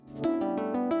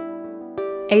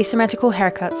Asymmetrical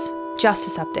Haircuts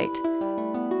Justice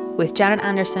Update with Janet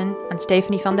Anderson and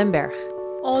Stephanie van den Berg.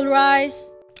 All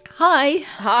rise. Hi.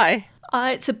 Hi.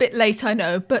 It's a bit late, I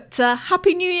know, but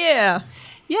Happy New Year.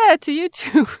 Yeah, to you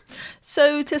too.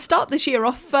 So to start this year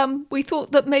off, we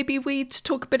thought that maybe we'd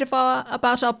talk a bit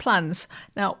about our plans.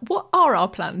 Now, what are our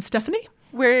plans, Stephanie?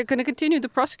 We're going to continue the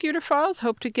prosecutor files,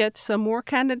 hope to get some more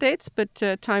candidates, but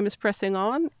time is pressing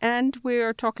on. And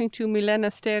we're talking to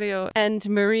Milena Stereo and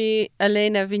Marie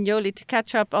Elena Vignoli to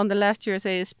catch up on the last year's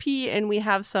ASP. And we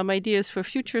have some ideas for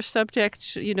future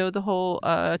subjects. You know, the whole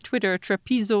Twitter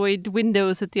trapezoid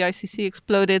windows that the ICC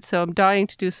exploded. So I'm dying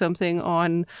to do something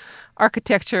on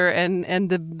architecture and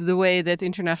the way that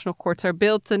international courts are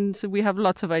built. And so we have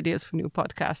lots of ideas for new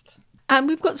podcasts. And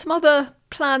we've got some other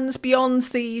plans beyond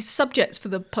the subjects for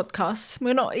the podcasts.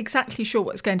 We're not exactly sure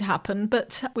what's going to happen,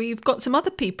 but we've got some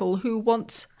other people who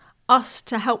want us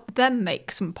to help them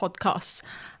make some podcasts.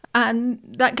 And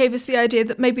that gave us the idea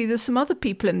that maybe there's some other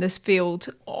people in this field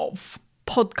of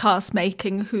podcast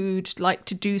making who'd like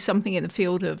to do something in the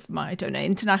field of, I don't know,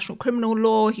 international criminal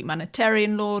law,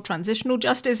 humanitarian law, transitional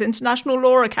justice, international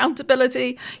law,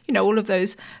 accountability, you know, all of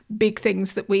those big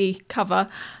things that we cover.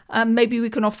 Maybe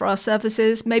we can offer our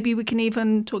services. Maybe we can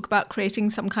even talk about creating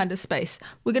some kind of space.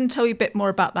 We're going to tell you a bit more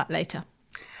about that later.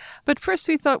 But first,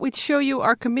 we thought we'd show you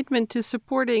our commitment to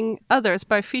supporting others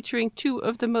by featuring two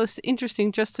of the most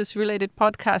interesting justice-related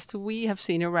podcasts we have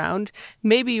seen around.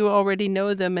 Maybe you already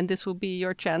know them, and this will be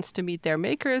your chance to meet their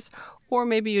makers, or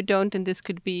maybe you don't, and this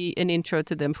could be an intro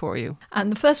to them for you.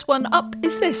 And the first one up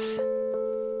is this.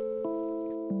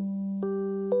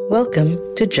 Welcome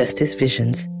to Justice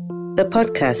Visions, the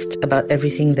podcast about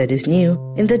everything that is new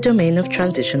in the domain of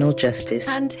transitional justice.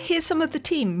 And here's some of the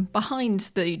team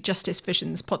behind the Justice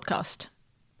Visions podcast.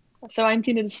 So I'm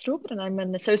Tina de Stroper, and I'm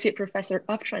an associate professor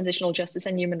of transitional justice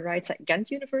and human rights at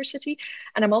Ghent University.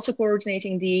 And I'm also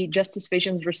coordinating the Justice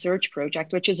Visions research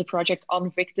project, which is a project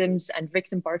on victims and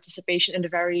victim participation in a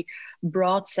very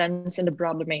broad sense in the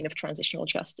broad domain of transitional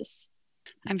justice.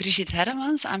 I'm Brigitte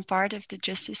Herremans. I'm part of the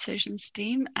Justice Visions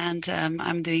team, and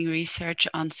I'm doing research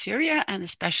on Syria and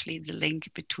especially the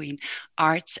link between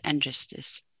arts and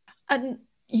justice. And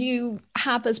you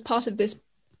have, as part of this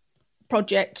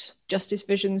project, Justice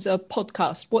Visions, a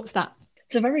podcast. What's that?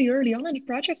 So very early on in the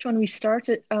project, when we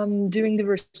started doing the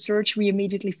research, we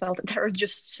immediately felt that there are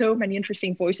just so many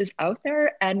interesting voices out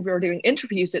there, and we were doing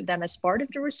interviews with them as part of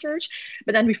the research.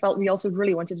 But then we felt we also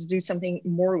really wanted to do something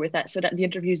more with that, so that the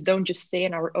interviews don't just stay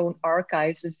in our own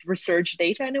archives of research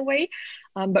data in a way,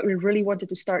 but we really wanted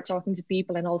to start talking to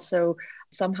people and also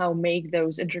somehow make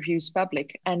those interviews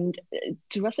public. And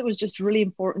to us, it was just really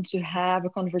important to have a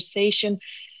conversation,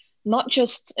 not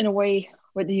just in a way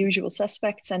with the usual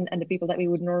suspects and the people that we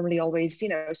would normally always,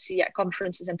 see at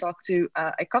conferences and talk to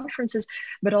at conferences,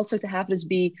 but also to have this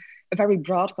be a very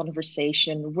broad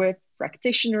conversation with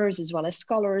practitioners as well as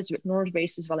scholars, with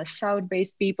North-based as well as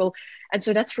South-based people. And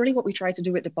so that's really what we try to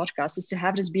do with the podcast, is to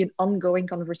have this be an ongoing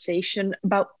conversation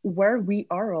about where we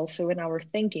are also in our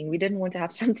thinking. We didn't want to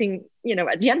have something,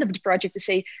 at the end of the project to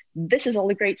say, this is all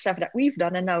the great stuff that we've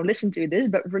done and now listen to this,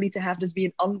 but really to have this be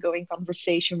an ongoing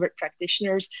conversation with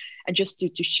practitioners and just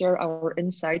to share our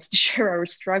insights, to share our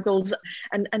struggles.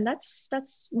 And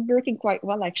that's working quite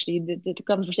well, actually. The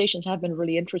conversations have been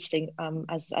really interesting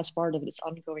as part of this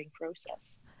ongoing process.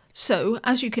 So,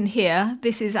 as you can hear,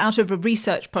 this is out of a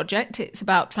research project. It's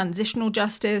about transitional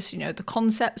justice, the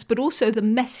concepts, but also the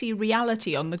messy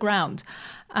reality on the ground.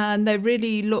 And they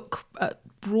really look at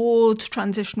broad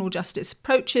transitional justice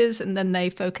approaches, and then they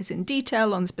focus in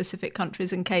detail on specific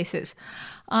countries and cases.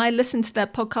 I listened to their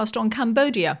podcast on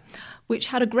Cambodia, which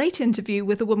had a great interview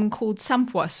with a woman called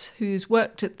Sampwas, who's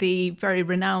worked at the very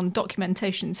renowned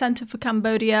Documentation Centre for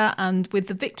Cambodia and with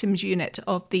the victims unit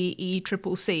of the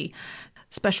ECCC,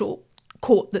 special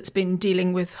court that's been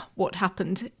dealing with what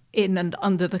happened in and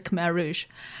under the Khmer Rouge.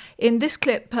 In this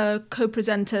clip, her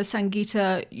co-presenter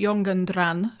Sangeeta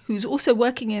Yongandran, who's also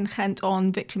working in Ghent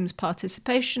on victims'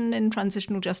 participation in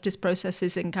transitional justice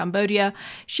processes in Cambodia,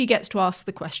 she gets to ask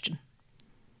the question.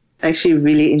 Actually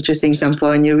really interesting,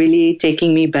 Sampo, and you're really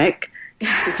taking me back.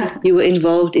 You were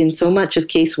involved in so much of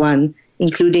case one,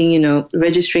 including,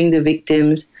 registering the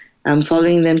victims,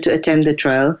 following them to attend the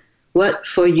trial. What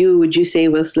for you would you say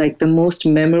was like the most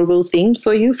memorable thing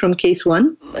for you from case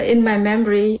one? In my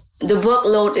memory, the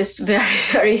workload is very,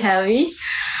 very heavy.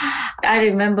 I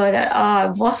remember that I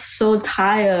was so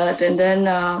tired, and then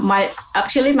my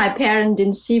parents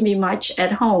didn't see me much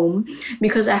at home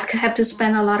because I have to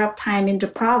spend a lot of time in the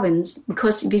province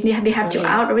because we have to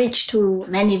outreach to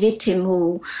many victims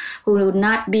who would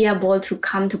not be able to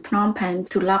come to Phnom Penh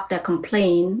to log their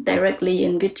complaint directly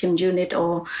in victim unit,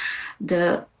 or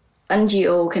the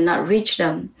NGO cannot reach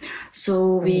them.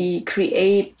 So we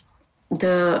create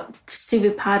the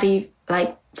civil party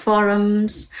like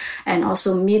forums and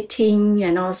also meeting,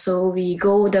 and also we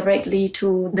go directly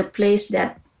to the place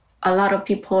that a lot of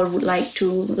people would like to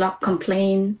log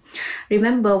complaint.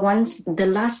 Remember once the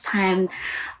last time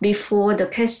before the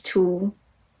case 2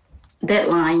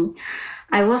 deadline,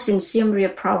 I was in Siem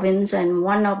Reap province, and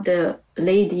one of the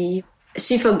lady,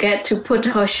 she forget to put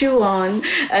her shoe on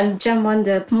and jump on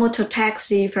the motor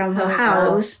taxi from her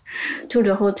house to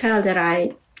the hotel that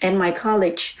I and my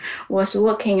college was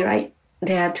working right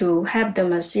there to help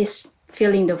them assist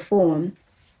filling the form.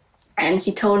 And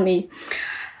she told me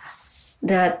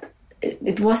that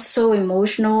it was so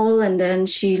emotional, and then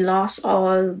she lost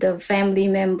all the family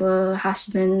member,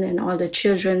 husband, and all the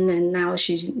children, and now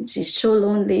she's so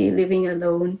lonely, living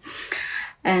alone.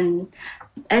 And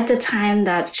at the time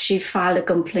that she filed a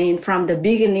complaint, from the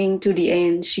beginning to the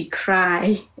end, she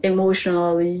cried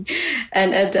emotionally.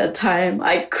 And at that time,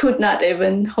 I could not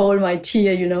even hold my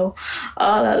tear,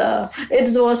 It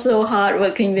was so hard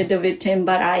working with the victim,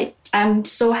 but I'm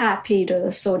so happy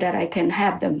so that I can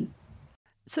help them.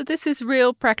 So this is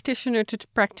real practitioner to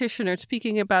practitioner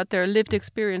speaking about their lived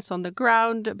experience on the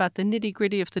ground, about the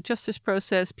nitty-gritty of the justice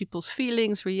process, people's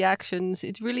feelings, reactions.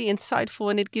 It's really insightful,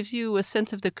 and it gives you a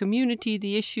sense of the community,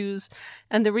 the issues,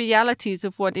 and the realities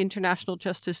of what international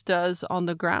justice does on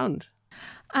the ground.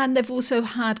 And they've also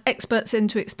had experts in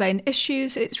to explain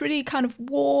issues. It's really kind of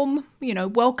warm,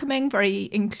 welcoming, very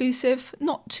inclusive,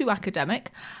 not too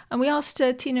academic. And we asked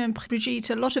Tina and Brigitte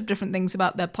a lot of different things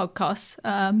about their podcasts.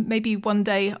 Maybe one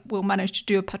day we'll manage to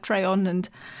do a Patreon and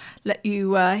let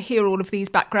you hear all of these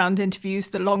background interviews,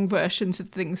 the long versions of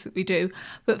things that we do.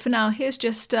 But for now, here's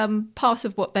just part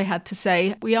of what they had to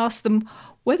say. We asked them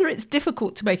whether it's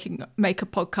difficult to make a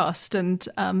podcast, and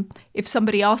if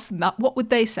somebody asked them that, what would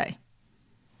they say?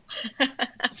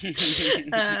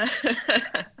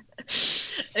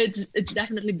 It's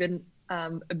definitely been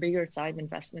a bigger time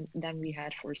investment than we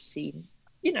had foreseen.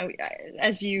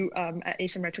 As you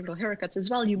asymmetrical haircuts as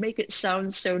well, you make it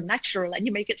sound so natural and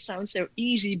you make it sound so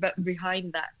easy, but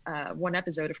behind that one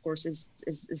episode, of course,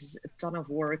 is a ton of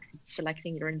work,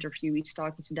 selecting your interviewees,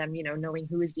 talking to them, knowing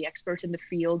who is the expert in the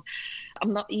field.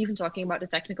 I'm not even talking about the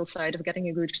technical side of getting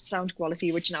a good sound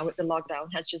quality, which now with the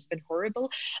lockdown has just been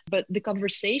horrible. But the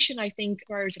conversation, I think,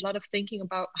 requires a lot of thinking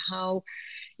about how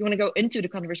you want to go into the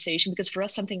conversation, because for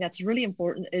us, something that's really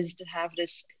important is to have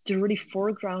this, to really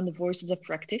foreground the voices of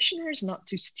practitioners, not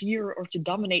to steer or to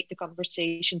dominate the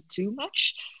conversation too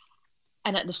much.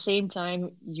 And at the same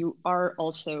time, you are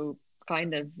also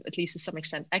kind of, at least to some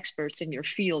extent, experts in your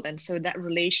field. And so that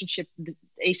relationship, the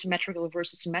asymmetrical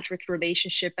versus symmetric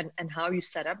relationship, and how you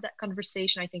set up that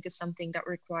conversation, I think is something that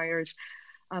requires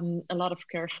a lot of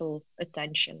careful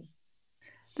attention.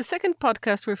 The second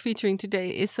podcast we're featuring today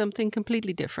is something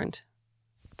completely different.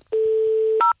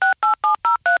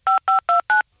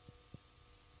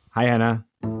 Hi, Hannah.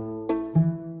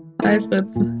 Hi,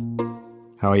 Fritz.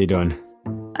 How are you doing?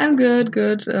 I'm good.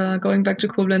 Going back to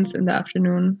Koblenz in the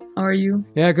afternoon. How are you?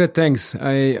 Yeah, good, thanks.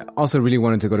 I also really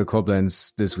wanted to go to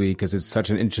Koblenz this week because it's such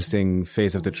an interesting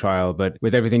phase of the trial. But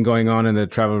with everything going on and the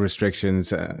travel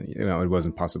restrictions, it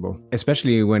wasn't possible.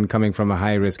 Especially when coming from a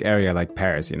high-risk area like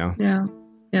Paris,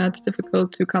 Yeah, it's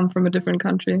difficult to come from a different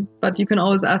country. But you can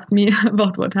always ask me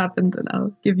about what happened and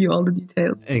I'll give you all the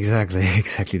details. Exactly.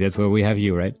 That's where we have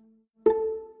you, right?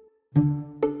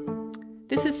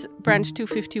 This is Branch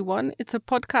 251. It's a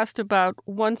podcast about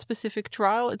one specific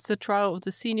trial. It's the trial of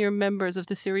the senior members of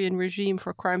the Syrian regime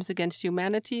for crimes against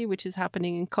humanity, which is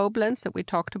happening in Koblenz, that we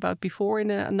talked about before in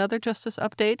another Justice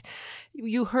Update.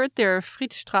 You heard there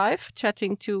Fritz Streif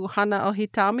chatting to Hannah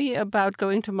Al-Hitami about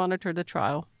going to monitor the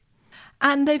trial.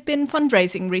 And they've been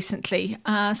fundraising recently.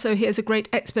 So here's a great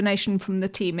explanation from the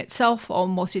team itself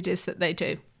on what it is that they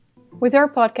do. With our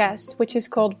podcast, which is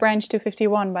called Branch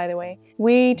 251, by the way,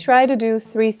 we try to do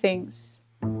 3 things.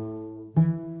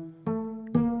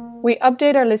 We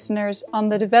update our listeners on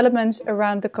the developments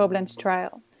around the Koblenz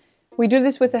trial. We do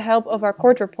this with the help of our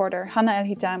court reporter, Hannah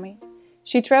Al-Hitami.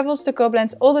 She travels to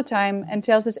Koblenz all the time and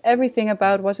tells us everything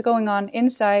about what's going on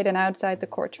inside and outside the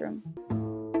courtroom.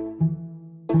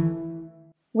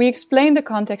 We explain the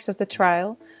context of the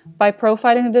trial by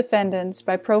profiling the defendants,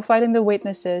 by profiling the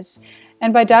witnesses,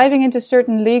 and by diving into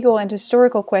certain legal and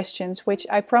historical questions, which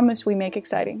I promise we make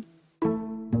exciting.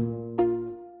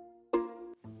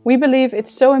 We believe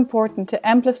it's so important to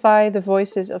amplify the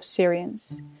voices of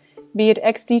Syrians, be it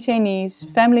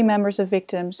ex-detainees, family members of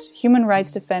victims, human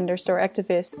rights defenders or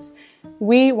activists.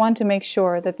 We want to make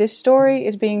sure that this story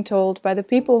is being told by the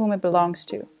people whom it belongs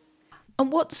to.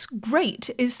 And what's great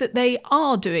is that they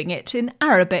are doing it in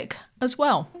Arabic as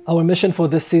well. Our mission for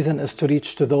this season is to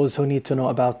reach to those who need to know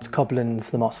about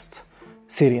Koblenz the most,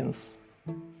 Syrians.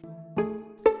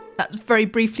 That's very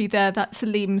briefly there, that's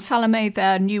Salim Salameh,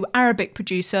 their new Arabic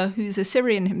producer, who's a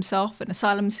Syrian himself, an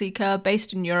asylum seeker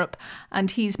based in Europe,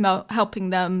 and he's helping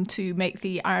them to make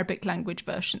the Arabic language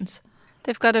versions.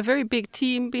 They've got a very big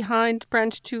team behind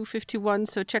Branch 251,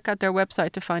 so check out their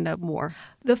website to find out more.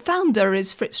 The founder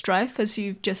is Fritz Streif, as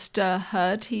you've just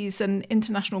heard. He's an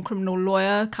international criminal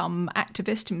lawyer come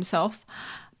activist himself.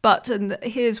 And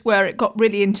here's where it got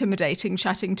really intimidating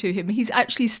chatting to him. He's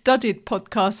actually studied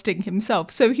podcasting himself,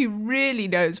 so he really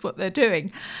knows what they're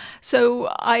doing. So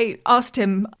I asked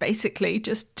him basically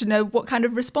just to know what kind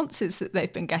of responses that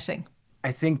they've been getting.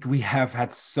 I think we have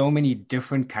had so many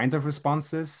different kinds of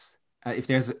responses. If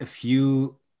there's a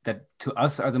few that to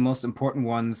us are the most important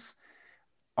ones,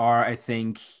 I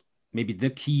think maybe the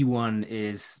key one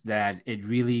is that it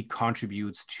really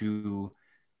contributes to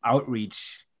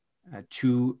outreach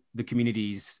to the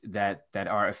communities that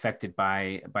are affected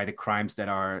by the crimes that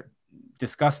are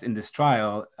discussed in this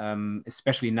trial,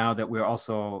 especially now that we're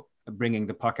also bringing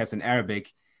the podcast in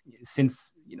Arabic.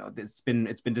 Since it's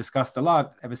been discussed a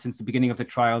lot ever since the beginning of the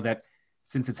trial, that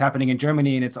since it's happening in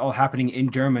Germany and it's all happening in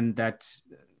German, that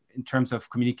in terms of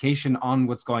communication on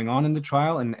what's going on in the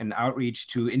trial and outreach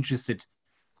to interested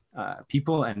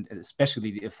people and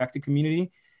especially the affected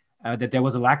community, that there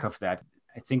was a lack of that.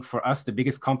 I think for us, the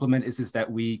biggest compliment is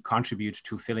that we contribute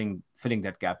to filling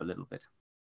that gap a little bit.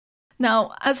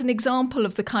 Now, as an example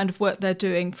of the kind of work they're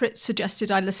doing, Fritz suggested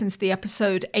I listen to the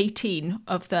episode 18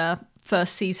 of their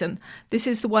first season. This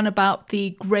is the one about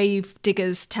the grave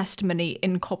digger's testimony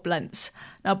in Koblenz.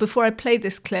 Now, before I play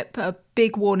this clip, a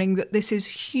big warning that this is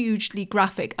hugely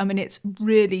graphic. I mean, it's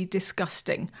really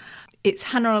disgusting. It's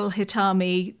Hannah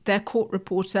Al-Hitami, their court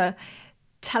reporter,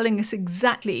 telling us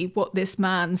exactly what this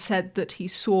man said that he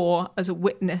saw as a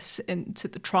witness into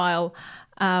the trial,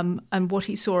 and what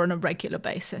he saw on a regular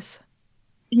basis.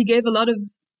 He gave a lot of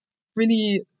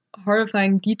really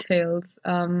horrifying details.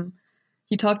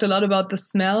 He talked a lot about the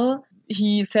smell.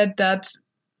 He said that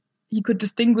he could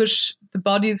distinguish the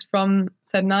bodies from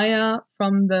Sednaya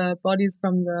from the bodies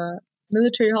from the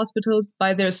military hospitals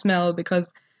by their smell,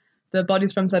 because the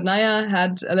bodies from Sednaya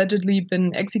had allegedly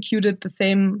been executed the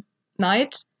same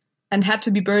night and had to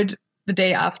be buried the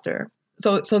day after.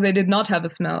 So they did not have a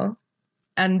smell.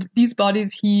 And these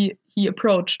bodies he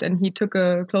approached and he took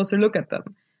a closer look at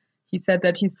them. He said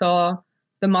that he saw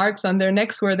the marks on their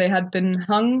necks where they had been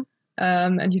hung,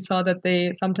 and he saw that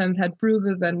they sometimes had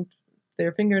bruises and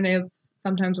their fingernails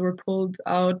sometimes were pulled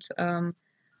out.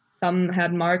 Some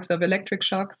had marks of electric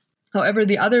shocks. However,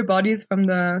 the other bodies from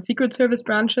the Secret Service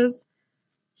branches,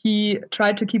 he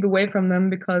tried to keep away from them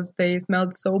because they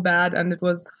smelled so bad and it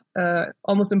was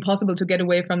almost impossible to get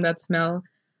away from that smell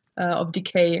of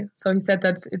decay. So he said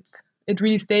that it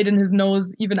really stayed in his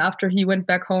nose even after he went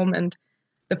back home. And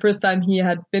the first time he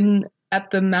had been at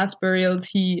the mass burials,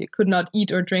 he could not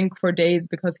eat or drink for days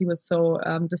because he was so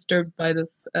disturbed by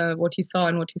this, what he saw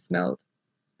and what he smelled.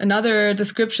 Another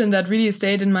description that really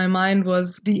stayed in my mind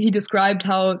was he described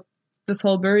how this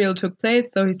whole burial took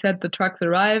place. So he said the trucks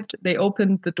arrived, they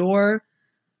opened the door,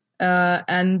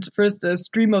 and first a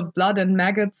stream of blood and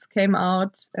maggots came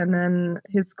out, and then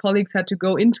his colleagues had to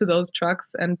go into those trucks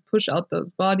and push out those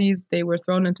bodies. They were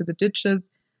thrown into the ditches.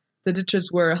 The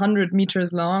ditches were 100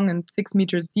 meters long and 6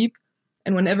 meters deep.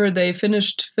 And whenever they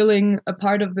finished filling a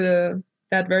part of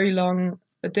that very long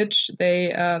ditch,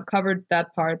 they covered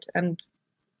that part, and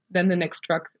then the next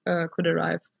truck could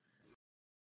arrive.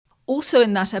 Also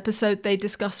in that episode, they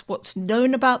discuss what's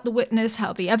known about the witness,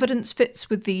 how the evidence fits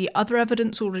with the other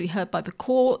evidence already heard by the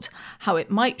court, how it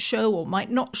might show or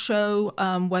might not show,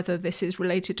 whether this is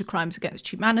related to crimes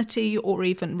against humanity or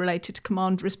even related to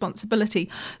command responsibility.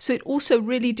 So it also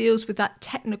really deals with that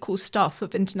technical stuff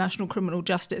of international criminal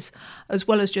justice, as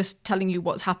well as just telling you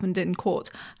what's happened in court.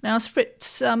 Now, ask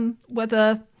Fritz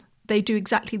whether they do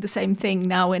exactly the same thing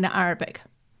now in Arabic.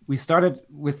 We started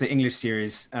with the English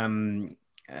series,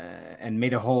 and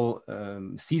made a whole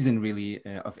season really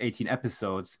of 18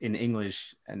 episodes in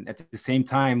English. And at the same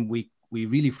time, we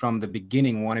really from the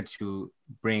beginning wanted to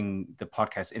bring the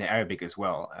podcast in Arabic as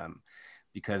well.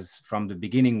 because from the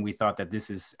beginning we thought that this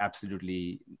is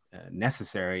absolutely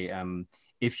necessary.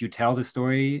 If you tell the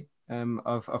story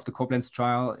of the Koblenz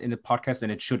trial in a podcast,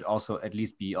 then it should also at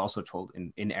least be also told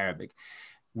in Arabic.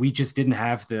 We just didn't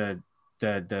have the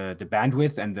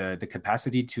bandwidth and the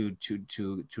capacity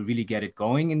to really get it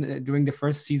going during the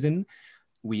first season.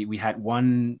 We had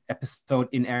one episode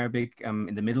in Arabic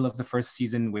in the middle of the first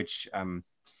season, which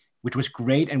was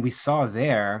great, and we saw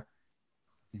there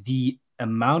the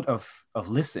amount of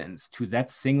listens to that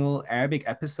single Arabic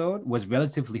episode was,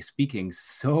 relatively speaking,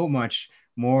 so much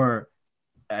more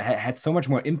had so much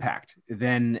more impact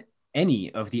than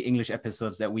any of the English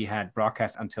episodes that we had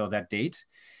broadcast until that date.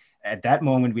 At that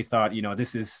moment, we thought,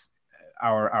 this is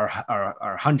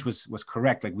our hunch was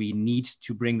correct. Like, we need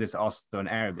to bring this also in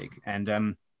Arabic.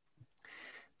 And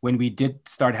when we did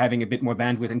start having a bit more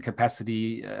bandwidth and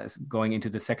capacity going into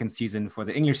the second season for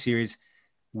the English series,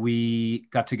 we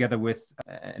got together with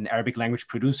an Arabic language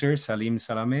producer, Salim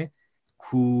Salameh,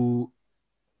 who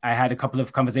I had a couple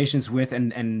of conversations with,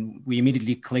 and we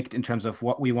immediately clicked in terms of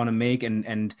what we want to make,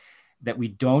 and that we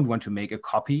don't want to make a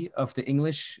copy of the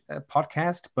English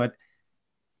podcast, but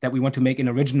that we want to make an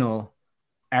original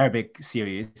Arabic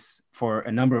series for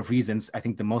a number of reasons. I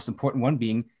think the most important one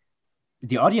being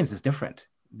the audience is different.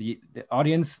 The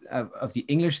audience of the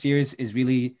English series is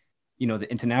really, the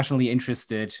internationally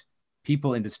interested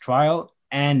people in this trial,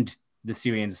 and the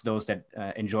Syrians, those that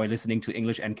enjoy listening to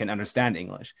English and can understand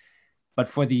English. But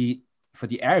for the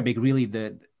Arabic, really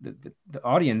the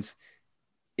audience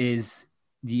is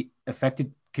the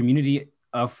affected community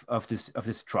of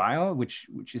this trial, which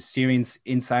is Syrians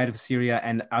inside of Syria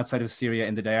and outside of Syria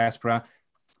in the diaspora,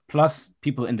 plus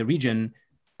people in the region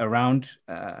around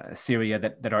Syria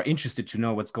that are interested to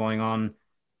know what's going on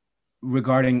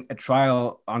regarding a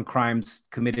trial on crimes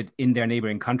committed in their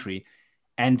neighboring country.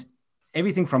 And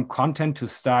everything from content to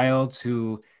style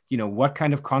to, what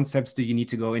kind of concepts do you need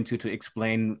to go into to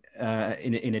explain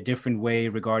in a different way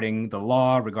regarding the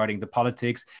law, regarding the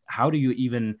politics? How do you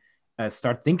even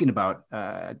start thinking about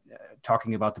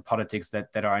talking about the politics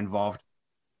that are involved?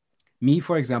 Me,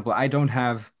 for example, I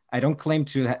don't claim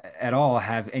to at all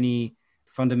have any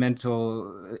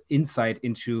fundamental insight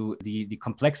into the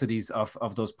complexities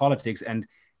of those politics. And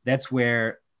that's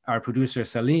where our producer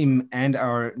Salim and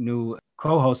our new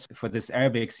co-hosts for this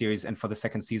Arabic series and for the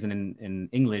second season in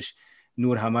English,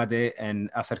 Noor Hamadeh and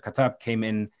Asad Khattab, came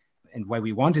in, and why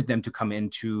we wanted them to come in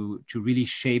to really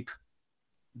shape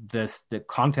the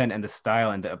content and the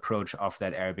style and the approach of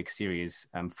that Arabic series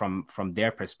from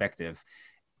their perspective.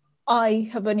 I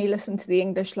have only listened to the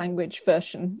English language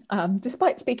version,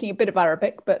 despite speaking a bit of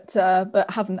Arabic, but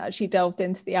haven't actually delved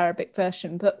into the Arabic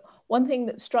version. But one thing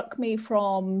that struck me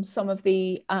from some of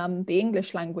the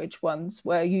English language ones,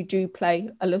 where you do play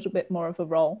a little bit more of a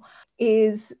role,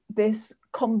 is this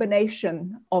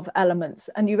combination of elements.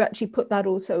 And you've actually put that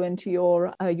also into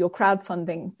your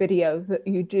crowdfunding video, that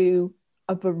you do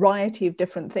a variety of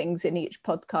different things in each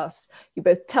podcast. You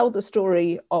both tell the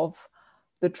story of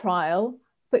the trial,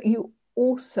 but you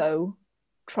also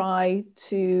try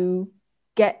to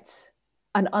get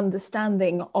an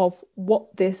understanding of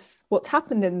what's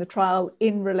happened in the trial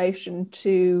in relation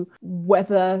to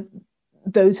whether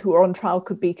those who are on trial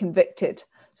could be convicted.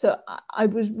 So I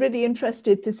was really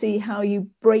interested to see how you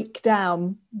break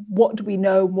down what do we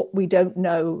know, what we don't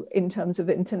know in terms of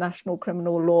international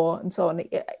criminal law and so on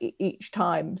each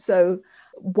time. So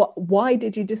why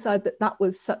did you decide that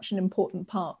was such an important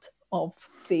part of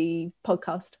the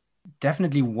podcast?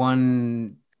 Definitely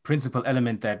one principal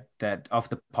element that of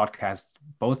the podcast,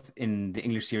 both in the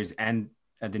English series and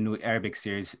the new Arabic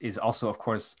series, is also, of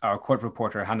course, our court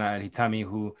reporter Hannah Al-Hitami,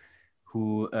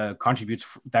 who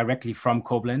contributes directly from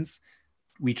Koblenz.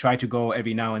 We try to go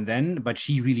every now and then, but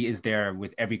she really is there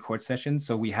with every court session.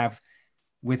 So we have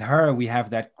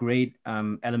that great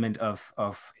element of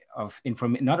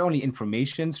not only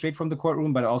information straight from the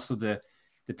courtroom, but also the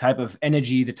type of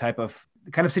energy, the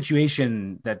kind of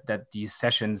situation that these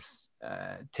sessions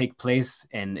take place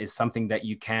in is something that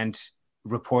you can't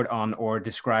report on or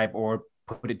describe or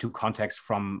put into context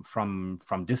from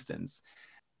distance.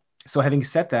 So having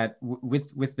said that,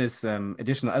 with this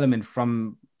additional element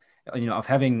of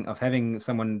having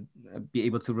someone be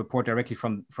able to report directly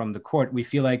from the court, we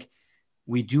feel like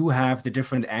we do have the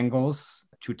different angles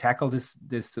to tackle this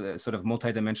sort of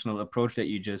multidimensional approach that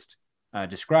you just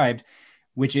described,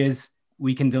 which is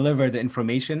we can deliver the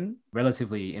information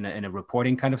relatively in a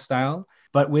reporting kind of style,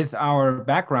 but with our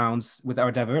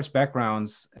diverse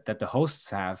backgrounds that the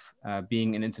hosts have,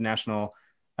 being an international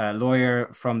lawyer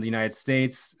from the United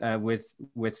States with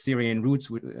Syrian roots,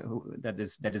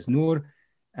 that is Noor,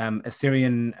 a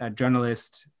Syrian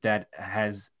journalist that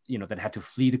has, that had to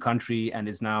flee the country and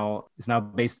is now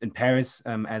based in Paris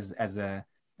as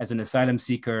an asylum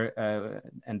seeker,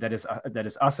 and that is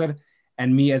Asr,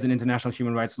 and me as an international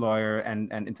human rights lawyer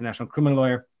and international criminal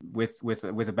lawyer with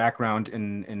a background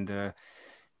in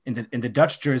the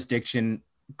Dutch jurisdiction,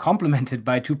 complemented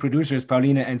by two producers,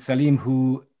 Paulina and Salim,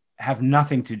 who have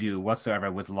nothing to do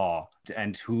whatsoever with law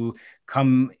and who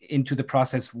come into the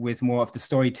process with more of the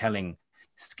storytelling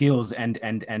skills and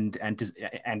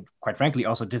quite frankly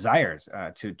also desires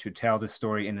to tell the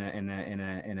story in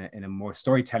a more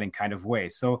storytelling kind of way.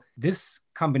 So this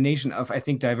combination of, I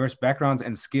think, diverse backgrounds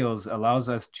and skills allows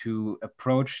us to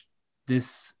approach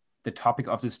the topic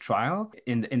of this trial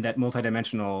in that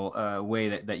multidimensional way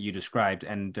that you described,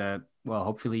 and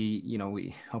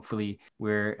hopefully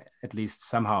we're at least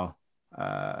somehow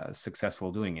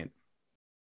successful doing it.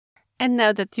 And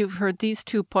now that you've heard these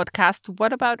two podcasts,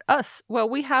 what about us? Well,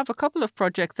 we have a couple of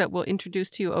projects that we'll introduce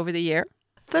to you over the year.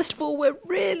 First of all, we're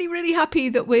really, really happy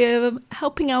that we're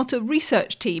helping out a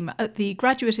research team at the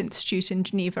Graduate Institute in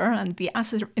Geneva and the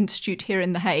Asser Institute here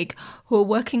in The Hague, who are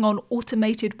working on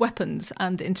automated weapons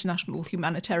and international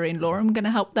humanitarian law. I'm going to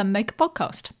help them make a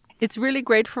podcast. It's really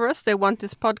great for us. They want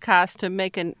this podcast to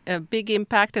make a big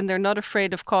impact, and they're not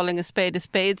afraid of calling a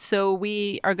spade. So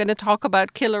we are going to talk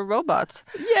about killer robots.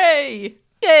 Yay!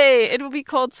 Yay! It will be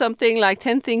called something like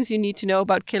 10 Things You Need to Know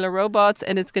About Killer Robots,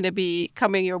 and it's going to be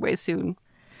coming your way soon.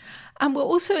 And we're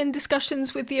also in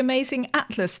discussions with the amazing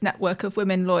Atlas network of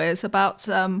women lawyers about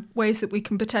ways that we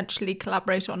can potentially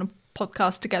collaborate on a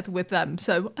podcast together with them.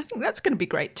 So I think that's going to be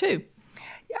great too.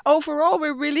 Overall,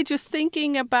 we're really just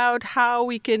thinking about how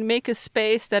we can make a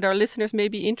space that our listeners may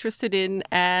be interested in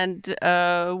and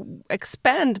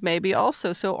expand maybe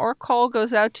also. So our call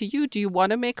goes out to you. Do you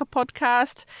want to make a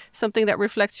podcast, something that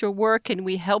reflects your work? Can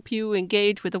we help you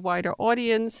engage with a wider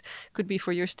audience? Could be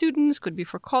for your students, could be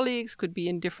for colleagues, could be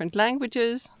in different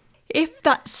languages. If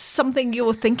that's something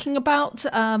you're thinking about,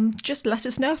 just let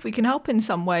us know if we can help in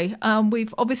some way.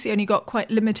 We've obviously only got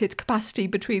quite limited capacity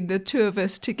between the two of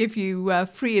us to give you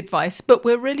free advice, but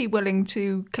we're really willing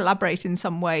to collaborate in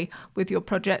some way with your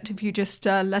project if you just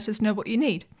let us know what you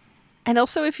need. And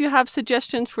also, if you have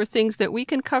suggestions for things that we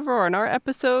can cover on our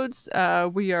episodes,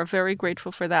 we are very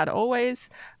grateful for that always.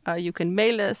 You can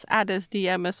mail us, add us,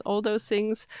 DM us, all those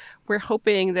things. We're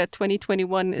hoping that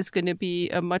 2021 is going to be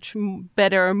a much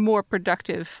better, more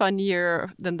productive, fun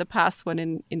year than the past one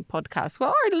in podcasts.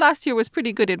 Well, our last year was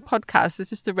pretty good in podcasts.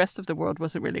 It's just the rest of the world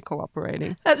wasn't really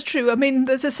cooperating. That's true. I mean,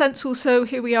 there's a sense also,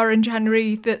 here we are in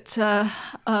January, that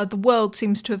the world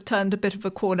seems to have turned a bit of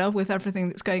a corner with everything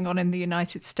that's going on in the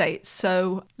United States.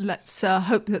 So let's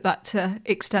hope that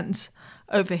extends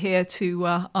over here to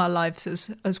our lives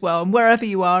as well. And wherever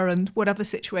you are and whatever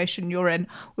situation you're in,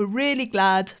 we're really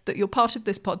glad that you're part of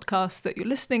this podcast, that you're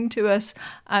listening to us,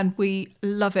 and we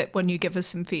love it when you give us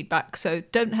some feedback. So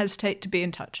don't hesitate to be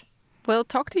in touch. We'll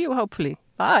talk to you hopefully.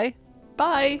 Bye.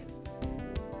 Bye.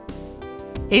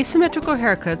 Asymmetrical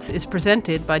Haircuts is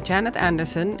presented by Janet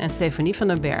Anderson and Stephanie van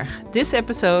den Berg. This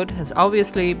episode has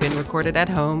obviously been recorded at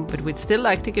home, but we'd still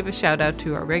like to give a shout out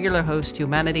to our regular host,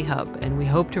 Humanity Hub, and we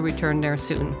hope to return there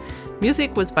soon.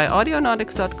 Music was by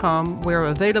Audionautics.com. We're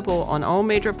available on all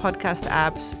major podcast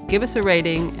apps. Give us a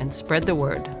rating and spread the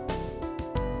word.